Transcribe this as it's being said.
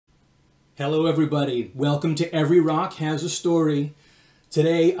Hello everybody, welcome to Every Rock Has a Story.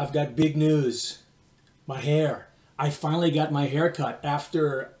 Today I've got big news. My hair. I finally got my hair cut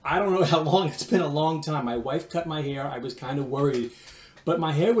after, I don't know how long, it's been a long time. My wife cut my hair, I was kind of worried. But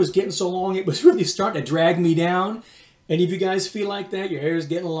my hair was getting so long, it was really starting to drag me down. Any of you guys feel like that? Your hair is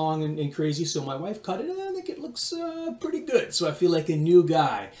getting long and crazy, so my wife cut it and I think it looks pretty good. So I feel like a new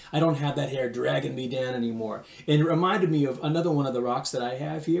guy. I don't have that hair dragging me down anymore. And it reminded me of another one of the rocks that I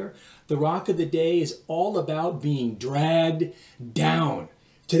have here. The rock of the day is all about being dragged down.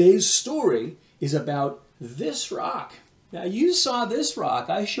 Today's story is about this rock. Now you saw this rock.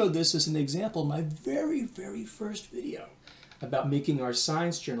 I showed this as an example in my very first video about making our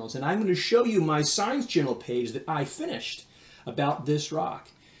science journals. And I'm going to show you my science journal page that I finished about this rock.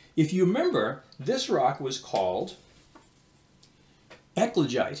 If you remember, this rock was called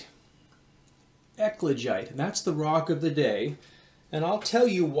eclogite. Eclogite, and that's the rock of the day. And I'll tell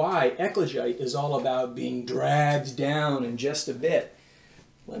you why eclogite is all about being dragged down in just a bit.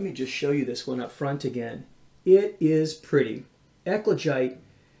 Let me just show you this one up front again. It is pretty. Eclogite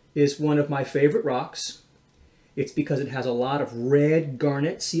is one of my favorite rocks. It's because it has a lot of red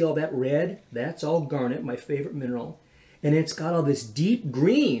garnet. See all that red? That's all garnet, my favorite mineral. And it's got all this deep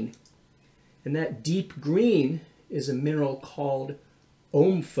green. And that deep green is a mineral called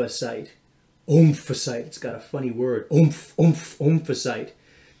omphacite. Omphacite. It's got a funny word. Omphacite.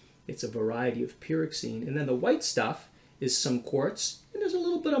 It's a variety of pyroxene. And then the white stuff is some quartz. And there's a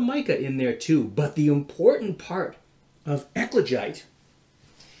little bit of mica in there too. But the important part of eclogite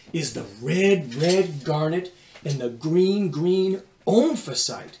is the red garnet and the green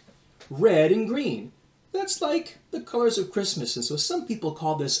omphacite. Red and green. That's like the colors of Christmas. And so some people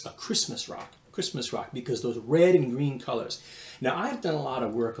call this a Christmas rock. Christmas rock because those red and green colors. Now I've done a lot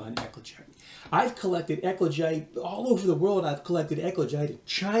of work on eclogite. I've collected eclogite all over the world. I've collected eclogite in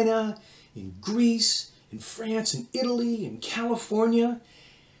China, in Greece, in France, in Italy, in California.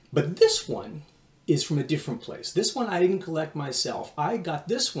 But this one is from a different place. This one I didn't collect myself. I got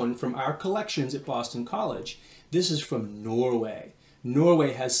this one from our collections at Boston College. This is from Norway.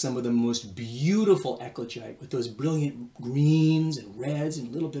 Norway has some of the most beautiful eclogite with those brilliant greens and reds and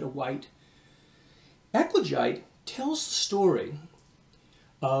a little bit of white. Eclogite tells the story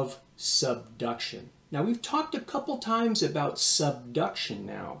of subduction. Now we've talked a couple times about subduction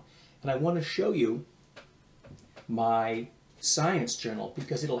now, and I want to show you my science journal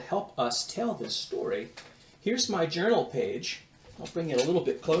because it'll help us tell this story. Here's my journal page. I'll bring it a little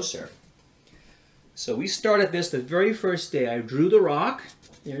bit closer. So we started this the very first day. I drew the rock.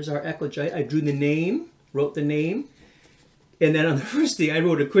 There's our eclogite. I drew the name, wrote the name. And then on the first day I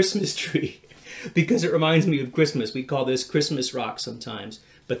wrote a Christmas tree because it reminds me of Christmas. We call this Christmas rock sometimes.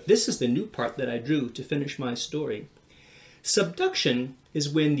 But this is the new part that I drew to finish my story. Subduction is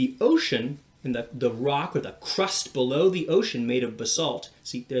when the ocean and the rock or the crust below the ocean made of basalt.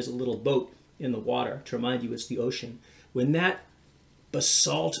 See, there's a little boat in the water to remind you it's the ocean. When that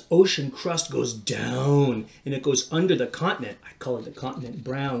basalt ocean crust goes down and it goes under the continent, I color the continent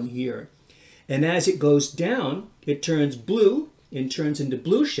brown here. And as it goes down, it turns blue and turns into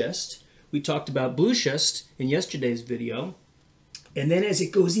blue schist. We talked about blue schist in yesterday's video. And then as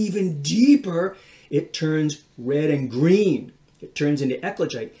it goes even deeper, it turns red and green. It turns into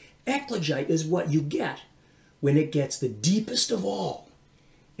eclogite. Eclogite is what you get when it gets the deepest of all.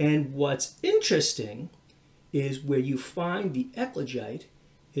 And what's interesting is where you find the eclogite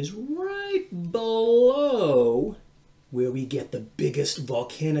is right below where we get the biggest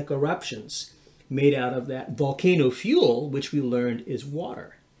volcanic eruptions made out of that volcano fuel, which we learned is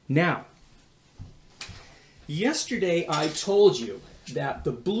water. Now, yesterday I told you that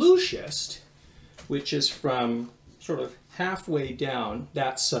the blue schist, which is from sort of halfway down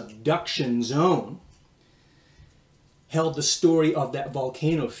that subduction zone, held the story of that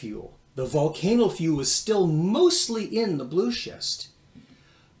volcano fuel. The volcano fuel was still mostly in the blue schist,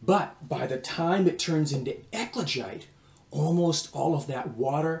 but by the time it turns into eclogite, almost all of that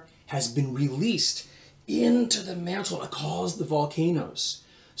water has been released into the mantle to cause the volcanoes.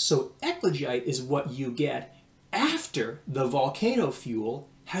 So eclogite is what you get after the volcano fuel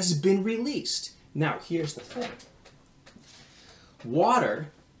has been released. Now, here's the thing.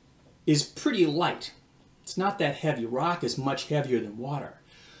 Water is pretty light. It's not that heavy. Rock is much heavier than water.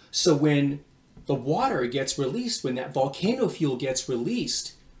 So when the water gets released, when that volcano fuel gets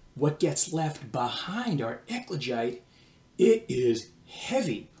released, what gets left behind our eclogite, it is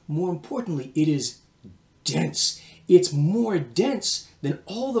heavy. More importantly, it is dense. It's more dense than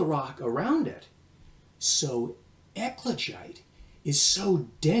all the rock around it. So eclogite is so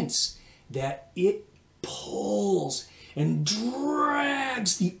dense that it pulls and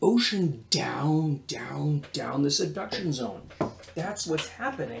drags the ocean down, down, down the subduction zone. That's what's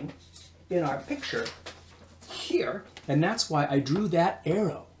happening in our picture here, and that's why I drew that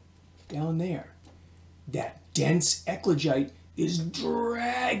arrow down there. That dense eclogite is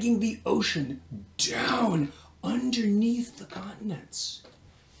dragging the ocean down underneath the continents.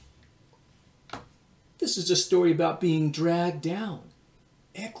 This is a story about being dragged down.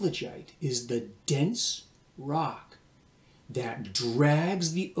 Eclogite is the dense rock that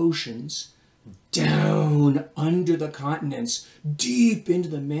drags the oceans down under the continents, deep into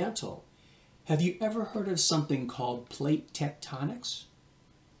the mantle. Have you ever heard of something called plate tectonics?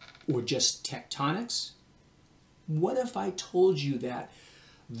 Or just tectonics? What if I told you that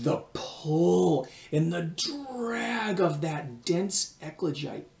the pull and the drag of that dense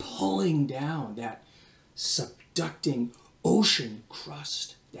eclogite pulling down, that subducting ocean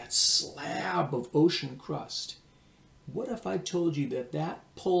crust, that slab of ocean crust, what if I told you that that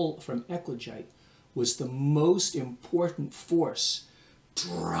pull from eclogite was the most important force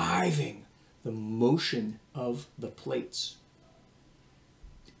driving the motion of the plates?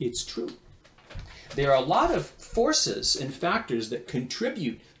 It's true. There are a lot of forces and factors that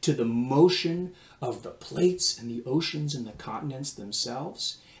contribute to the motion of the plates and the oceans and the continents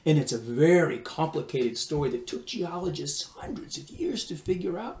themselves. And it's a very complicated story that took geologists hundreds of years to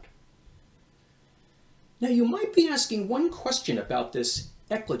figure out. Now you might be asking one question about this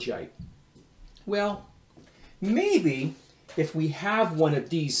eclogite. Well, maybe if we have one of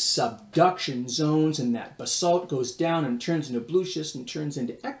these subduction zones and that basalt goes down and turns into blue schist and turns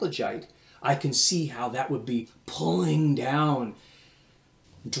into eclogite, I can see how that would be pulling down,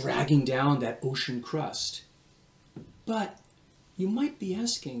 dragging down that ocean crust. But you might be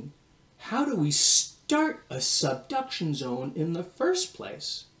asking, how do we start a subduction zone in the first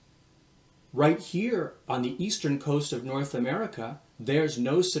place? Right here on the eastern coast of North America, there's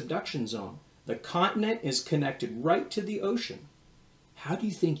no subduction zone. The continent is connected right to the ocean. How do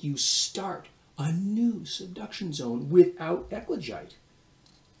you think you start a new subduction zone without eclogite?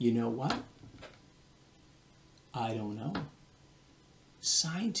 You know what? I don't know.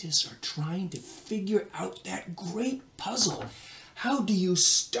 Scientists are trying to figure out that great puzzle. How do you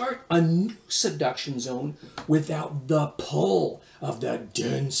start a new subduction zone without the pull of the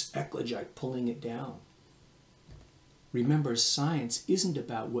dense eclogite pulling it down? Remember, science isn't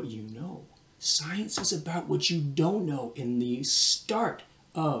about what you know. Science is about what you don't know. In the start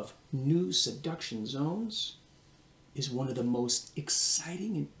of new subduction zones is one of the most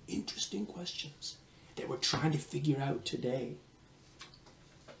exciting and interesting questions that we're trying to figure out today.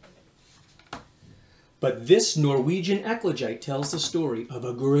 But this Norwegian eclogite tells the story of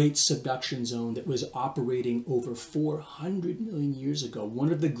a great subduction zone that was operating over 400 million years ago.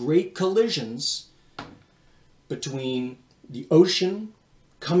 One of the great collisions between the ocean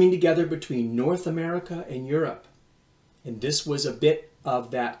coming together between North America and Europe. And this was a bit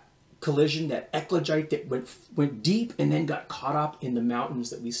of that collision, that eclogite that went deep and then got caught up in the mountains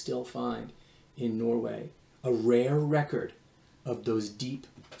that we still find in Norway. A rare record of those deep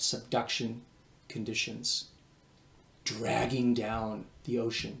subduction conditions, dragging down the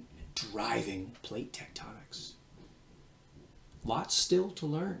ocean, driving plate tectonics. Lots still to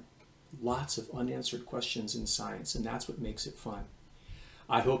learn. Lots of unanswered questions in science, and that's what makes it fun.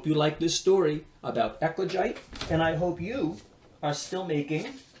 I hope you like this story about eclogite, and I hope you are still making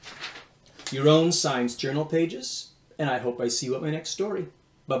your own science journal pages, and I hope I see you at my next story.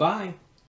 Bye-bye.